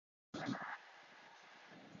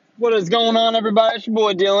What is going on, everybody? It's your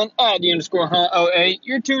boy Dylan at D_Hunt08.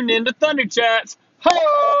 You're tuned in to Thunder Chats.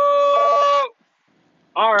 Ho!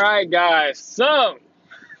 All right, guys. So,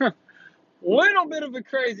 little bit of a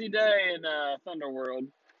crazy day in Thunder World.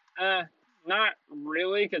 Not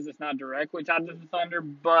really, because it's not directly tied to the Thunder,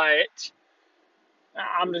 but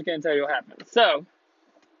I'm just gonna tell you what happened. So,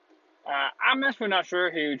 I'm actually not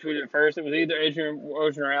sure who tweeted it first. It was either Adrian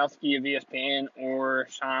Wojnarowski of ESPN or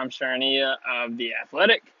Shams Charania of The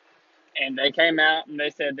Athletic. And they came out and they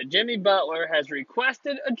said that Jimmy Butler has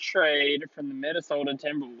requested a trade from the Minnesota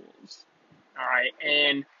Timberwolves. All right.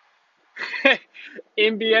 And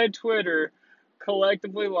NBA Twitter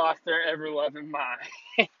collectively lost their ever loving mind.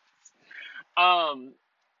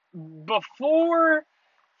 Before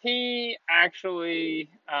he actually,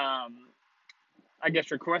 I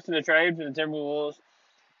guess, requested a trade for the Timberwolves,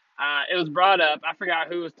 it was brought up. I forgot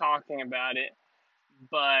who was talking about it,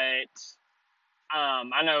 but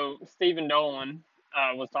I know Stephen Dolan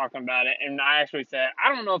was talking about it, and I actually said, I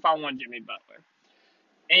don't know if I want Jimmy Butler.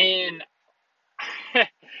 And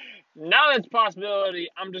now that's a possibility.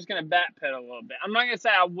 I'm just going to backpedal a little bit. I'm not going to say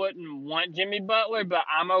I wouldn't want Jimmy Butler, but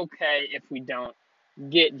I'm okay if we don't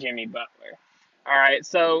get Jimmy Butler. All right,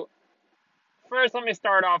 so first let me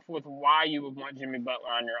start off with why you would want Jimmy Butler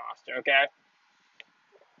on your roster, okay?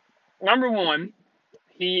 Number one,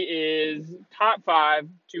 he is top 5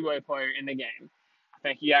 two-way player in the game. I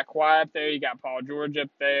think you got Kawhi up there, you got Paul George up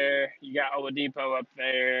there, you got Oladipo up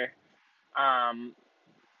there.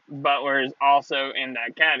 Butler is also in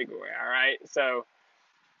that category, all right? So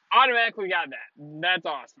automatically got that. That's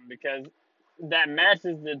awesome because that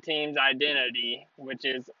matches the team's identity, which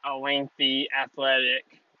is a lengthy, athletic,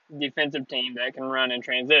 defensive team that can run in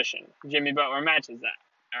transition. Jimmy Butler matches that,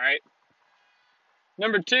 all right?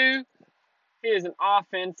 Number 2, he is an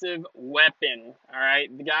offensive weapon, all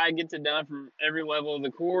right? The guy gets it done from every level of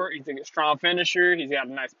the court. He's a strong finisher. He's got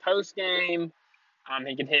a nice post game.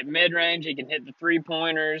 He can hit mid-range. He can hit the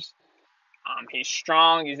three-pointers. He's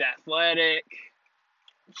strong. He's athletic.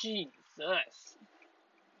 Jesus.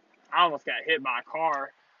 I almost got hit by a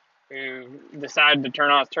car who decided to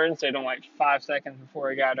turn on his turn signal like 5 seconds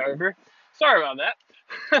before he got over. Sorry about that.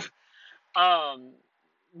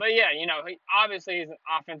 But yeah, obviously he's an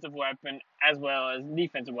offensive weapon as well as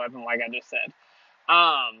defensive weapon, like I just said.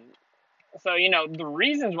 So, the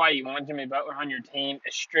reasons why you want Jimmy Butler on your team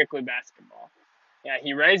is strictly basketball. Yeah,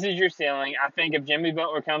 he raises your ceiling. I think if Jimmy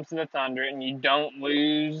Butler comes to the Thunder and you don't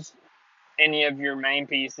lose any of your main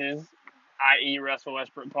pieces, i.e. Russell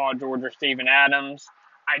Westbrook, Paul George, or Steven Adams,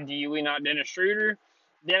 ideally not Dennis Schroeder,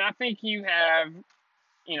 then I think you have,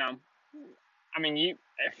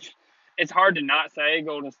 it's hard to not say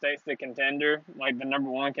Golden State's the contender, like the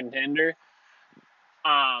number one contender.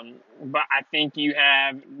 But I think you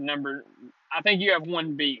have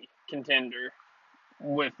 1B contender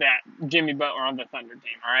with that Jimmy Butler on the Thunder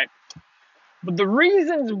team, all right? But the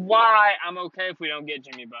reasons why I'm okay if we don't get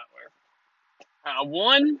Jimmy Butler,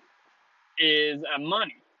 one is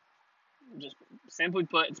money. Just simply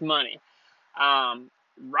put, it's money.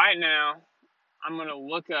 Right now, I'm going to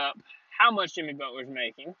look up how much Jimmy Butler's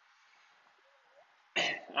making.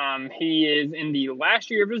 He is in the last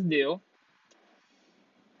year of his deal.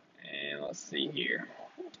 And let's see here.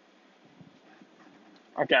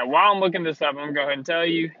 Okay, while I'm looking this up, I'm going to go ahead and tell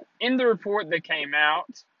you. In the report that came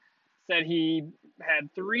out, said he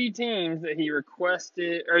had 3 teams that he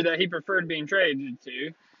requested, or that he preferred being traded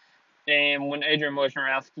to. And when Adrian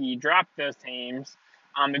Wojnarowski dropped those teams,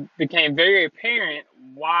 it became very apparent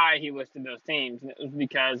why he listed those teams. And it was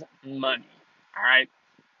because money. All right.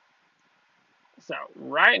 So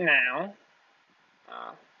right now,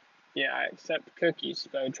 I accept cookies,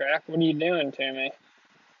 Spotrac. What are you doing to me?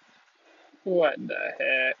 What the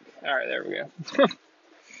heck? All right, there we go.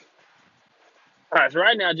 All right, so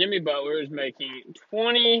right now Jimmy Butler is making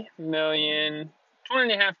 $20.5 million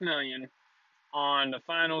on the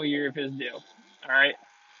final year of his deal. All right.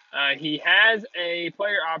 He has a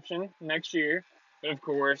player option next year, but of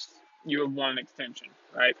course you have one extension,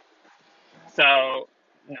 right? So,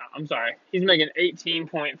 no, I'm sorry. He's making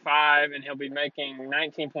 18.5, and he'll be making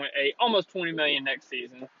 19.8, almost 20 million next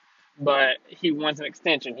season. But he wants an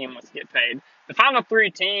extension. He wants to get paid. The final 3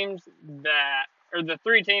 teams the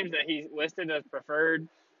 3 teams that he listed as preferred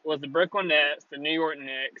was the Brooklyn Nets, the New York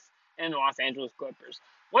Knicks, and the Los Angeles Clippers.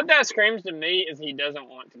 What that screams to me is he doesn't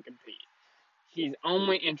want to compete. He's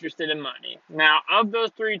only interested in money. Now, of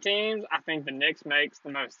those 3 teams, I think the Knicks makes the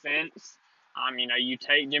most sense. You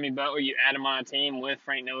take Jimmy Butler, you add him on a team with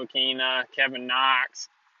Frank Ntilikina, Kevin Knox,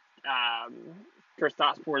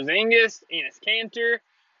 Kristaps Porzingis, Enes Kanter,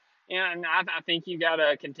 and I think you got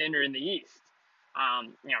a contender in the East.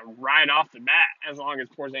 right off the bat, as long as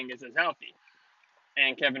Porzingis is healthy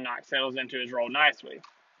and Kevin Knox settles into his role nicely.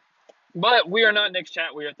 But we are not Knicks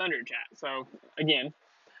Chat, we are Thunder Chat. So, again,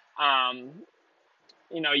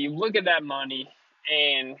 you look at that money,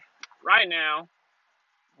 and right now,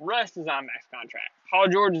 Russ is on a max contract. Paul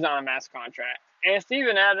George is on a max contract. And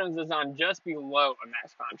Steven Adams is on just below a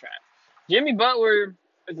max contract. Jimmy Butler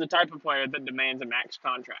is the type of player that demands a max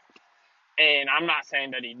contract. And I'm not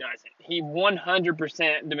saying that he doesn't. He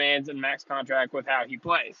 100% demands a max contract with how he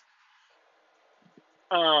plays.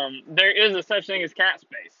 There is a such thing as cap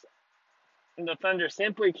space. And the Thunder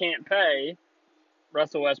simply can't pay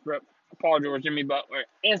Russell Westbrook, Paul George, Jimmy Butler,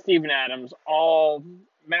 and Steven Adams all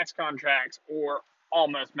max contracts or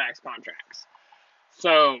almost max contracts.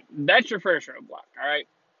 So that's your first roadblock, all right?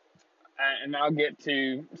 And I'll get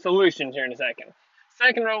to solutions here in a second.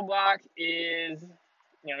 Second roadblock is,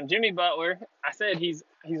 Jimmy Butler. I said he's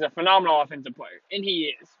a phenomenal offensive player, and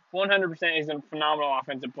he is 100%. He's a phenomenal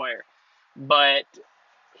offensive player, but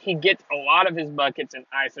he gets a lot of his buckets in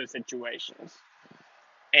ISO situations.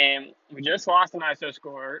 And we just lost an ISO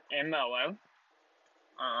scorer in Melo.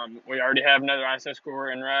 We already have another ISO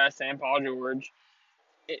scorer in Russ and Paul George,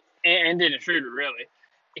 and Dennis Schroeder, really.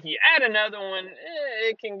 If you add another one,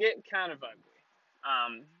 it can get kind of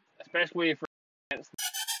ugly, especially for.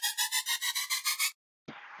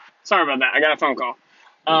 Sorry about that. I got a phone call.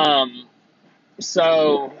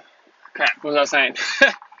 Crap. What was I saying?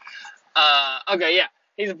 Okay, yeah.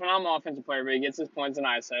 He's a phenomenal offensive player, but he gets his points in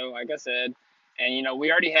ISO, like I said. And,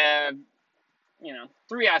 we already have,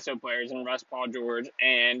 3 ISO players in Russ, Paul George,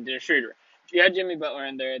 and Dennis Schroeder. If you had Jimmy Butler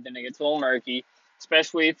in there, then it gets a little murky,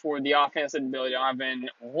 especially for the offensive ability Ivan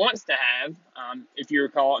wants to have. If you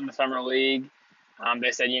recall in the Summer League,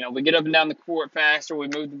 they said, we get up and down the court faster, we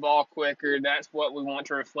move the ball quicker. That's what we want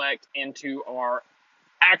to reflect into our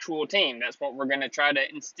actual team. That's what we're going to try to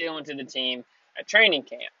instill into the team at training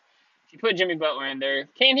camp. If you put Jimmy Butler in there,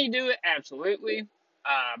 can he do it? Absolutely.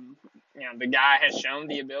 The guy has shown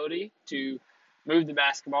the ability to move the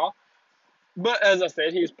basketball. But as I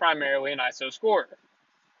said, he was primarily an ISO scorer.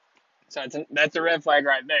 So that's a red flag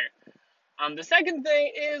right there. The second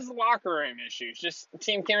thing is locker room issues, just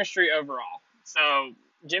team chemistry overall. So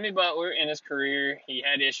Jimmy Butler in his career, he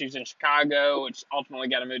had issues in Chicago, which ultimately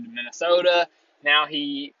got him moved to Minnesota. Now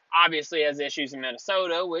he obviously has issues in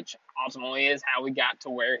Minnesota, which ultimately is how we got to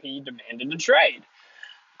where he demanded a trade.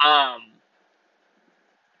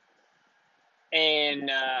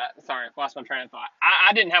 Sorry, I lost my train of thought.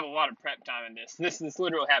 I didn't have a lot of prep time in this. This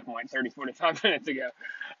literally happened like 30, 45 minutes ago.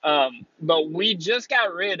 But we just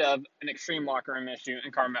got rid of an extreme locker room issue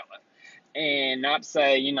in Carmelo. And not to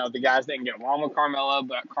say, the guys didn't get along with Carmelo,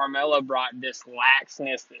 but Carmelo brought this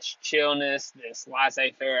laxness, this chillness, this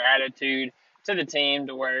laissez-faire attitude to the team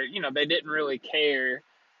to where, they didn't really care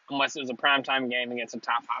unless it was a primetime game against a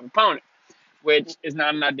top 5 opponent, which is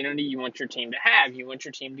not an identity you want your team to have. You want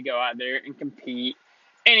your team to go out there and compete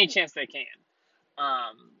any chance they can.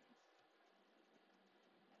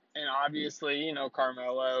 And obviously,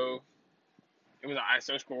 Carmelo, it was an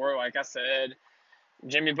ISO scorer, like I said.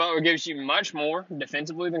 Jimmy Butler gives you much more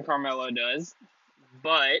defensively than Carmelo does.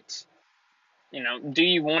 But, do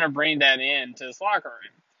you want to bring that into this locker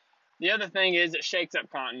room? The other thing is it shakes up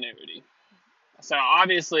continuity. So,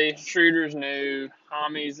 obviously, Schroeder's new,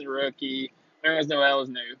 Hami's the rookie, Nerlens Noel is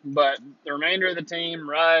new. But the remainder of the team,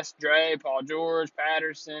 Russ, Dre, Paul George,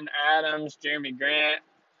 Patterson, Adams, Jeremy Grant,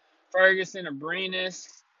 Ferguson,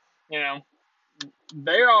 Abrinas,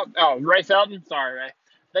 they're all, Ray Felton, sorry, Ray.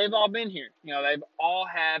 They've all been here. They've all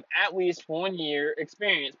have at least 1 year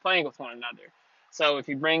experience playing with one another. So if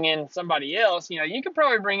you bring in somebody else, you could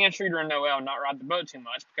probably bring in Schroeder and Noel and not ride the boat too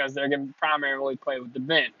much because they're going to primarily play with the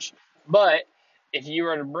bench. But if you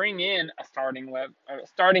were to bring in a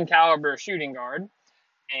starting caliber shooting guard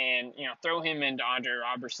and, throw him into Andre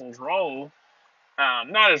Robertson's role,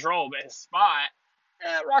 not his role, but his spot,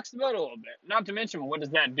 it rocks the boat a little bit. Not to mention, what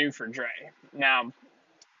does that do for Dre? Now,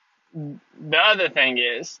 the other thing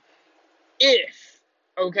is, if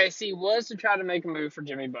OKC was to try to make a move for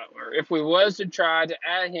Jimmy Butler, if we was to try to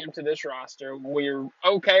add him to this roster, we're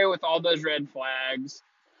okay with all those red flags.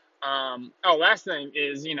 Last thing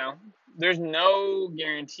is, there's no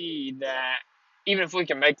guarantee that even if we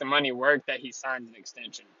can make the money work, that he signs an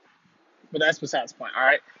extension. But that's besides the point, all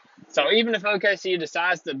right? So even if OKC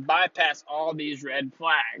decides to bypass all these red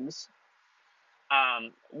flags,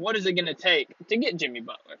 what is it going to take to get Jimmy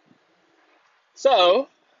Butler? So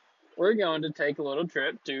we're going to take a little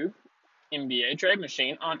trip to NBA Trade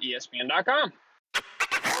Machine on ESPN.com.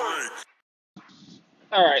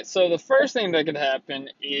 All right, so the first thing that could happen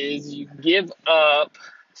is you give up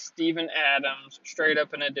Steven Adams straight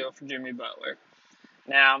up in a deal for Jimmy Butler.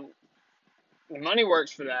 Now, the money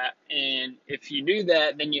works for that, and if you do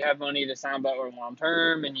that, then you have money to sign Butler long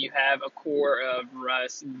term, and you have a core of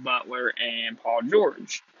Russ, Butler, and Paul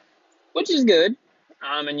George, which is good.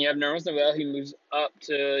 And you have Nerlens Noel, who moves up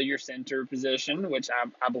to your center position, which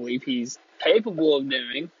I believe he's capable of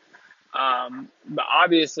doing. But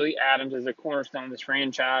obviously, Adams is a cornerstone of this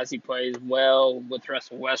franchise. He plays well with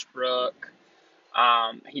Russell Westbrook.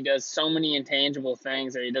 He does so many intangible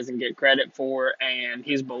things that he doesn't get credit for, and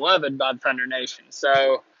he's beloved by the Thunder Nation.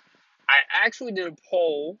 So I actually did a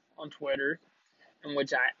poll on Twitter in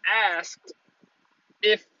which I asked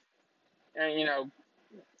if,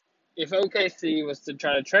 if OKC was to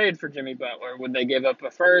try to trade for Jimmy Butler, would they give up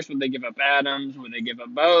a first? Would they give up Adams? Would they give up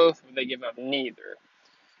both? Would they give up neither?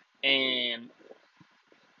 And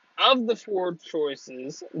of the four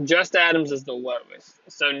choices, just Adams is the lowest.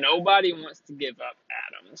 So nobody wants to give up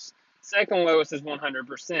Adams. Second lowest is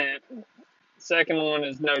 100%. Second one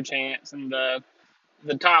is no chance. And the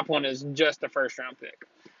top one is just a first-round pick.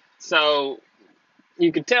 So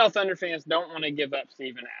you could tell Thunder fans don't want to give up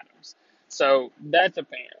Steven Adams. So that's a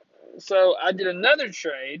pain. So I did another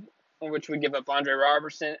trade in which we give up Andre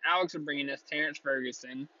Robertson, Alex Abrines, Terrence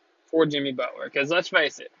Ferguson for Jimmy Butler. Because let's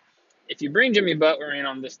face it, if you bring Jimmy Butler in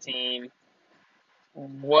on this team,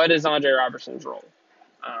 what is Andre Robertson's role?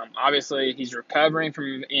 Obviously, he's recovering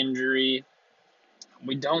from injury.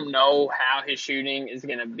 We don't know how his shooting is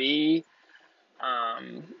going to be.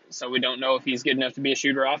 So we don't know if he's good enough to be a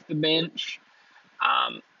shooter off the bench.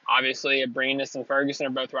 Obviously, Abrines and Ferguson are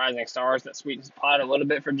both rising stars. That sweetens the pot a little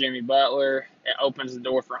bit for Jimmy Butler. It opens the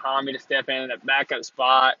door for Hami to step in that backup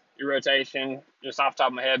spot. Your rotation, just off the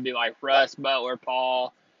top of my head, be like Russ, Butler,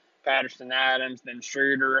 Paul, Patterson, Adams, then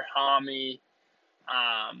Schroeder, Hami.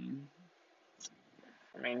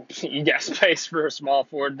 You got space for a small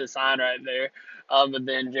forward to sign right there. But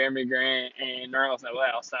then Jeremy Grant and Nerlens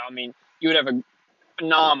Noel. So, you would have a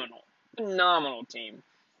phenomenal team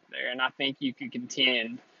there. And I think you could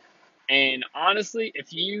contend. And honestly,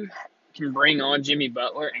 if you can bring on Jimmy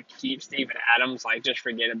Butler and keep Steven Adams, just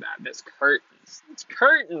forget about it. It's curtains. It's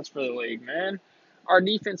curtains for the league, man. Our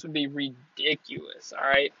defense would be ridiculous, all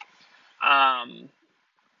right?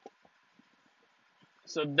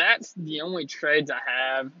 So that's the only trades I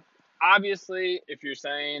have. Obviously, if you're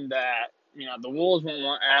saying that, the Wolves won't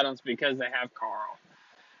want Adams because they have Carl,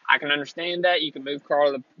 I can understand that. You can move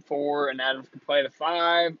Carl to the 4 and Adams can play the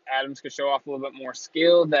 5. Adams could show off a little bit more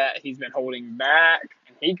skill that he's been holding back,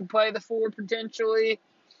 and he could play the 4 potentially.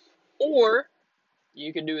 Or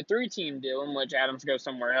you could do a 3-team deal in which Adams goes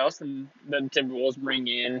somewhere else and the Timberwolves bring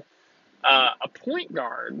in a point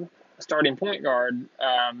guard, a starting point guard,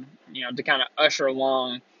 to kind of usher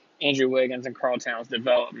along Andrew Wiggins and Karl Towns'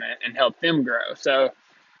 development and help them grow. So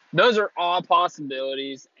those are all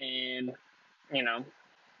possibilities, and,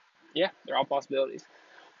 they're all possibilities.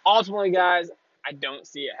 Ultimately, guys, I don't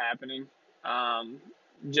see it happening.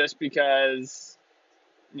 Just because,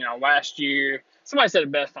 last year, somebody said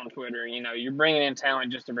it best on Twitter, you're bringing in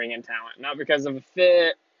talent just to bring in talent. Not because of a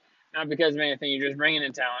fit, not because of anything. You're just bringing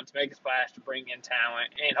in talent to make a splash, to bring in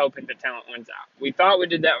talent, and hoping the talent wins out. We thought we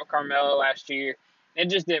did that with Carmelo last year. It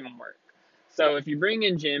just didn't work. So if you bring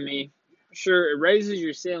in Jimmy, sure, it raises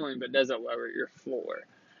your ceiling, but doesn't lower your floor.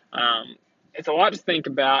 It's a lot to think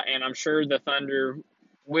about, and I'm sure the Thunder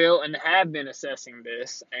will and have been assessing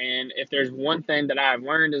this. And if there's one thing that I've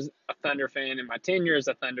learned as a Thunder fan in my tenure as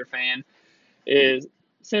a Thunder fan, is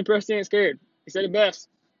Sam Presti ain't scared. He said it best.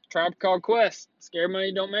 Tribe called Quest. Scared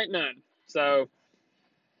money don't make none. So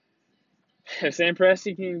if Sam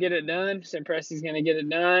Presti can get it done, Sam Presti's going to get it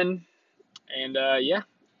done. And, and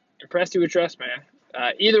Presti would trust, man.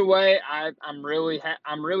 Either way, I'm really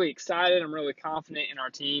excited. I'm really confident in our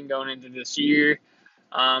team going into this year.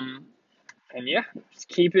 Just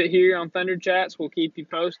keep it here on Thunder Chats. We'll keep you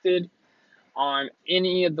posted on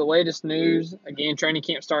any of the latest news. Again, training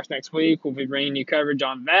camp starts next week. We'll be bringing you coverage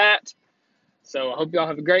on that. So I hope y'all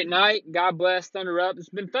have a great night. God bless. Thunder up. It's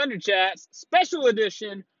been Thunder Chats, special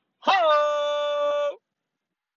edition. Ho!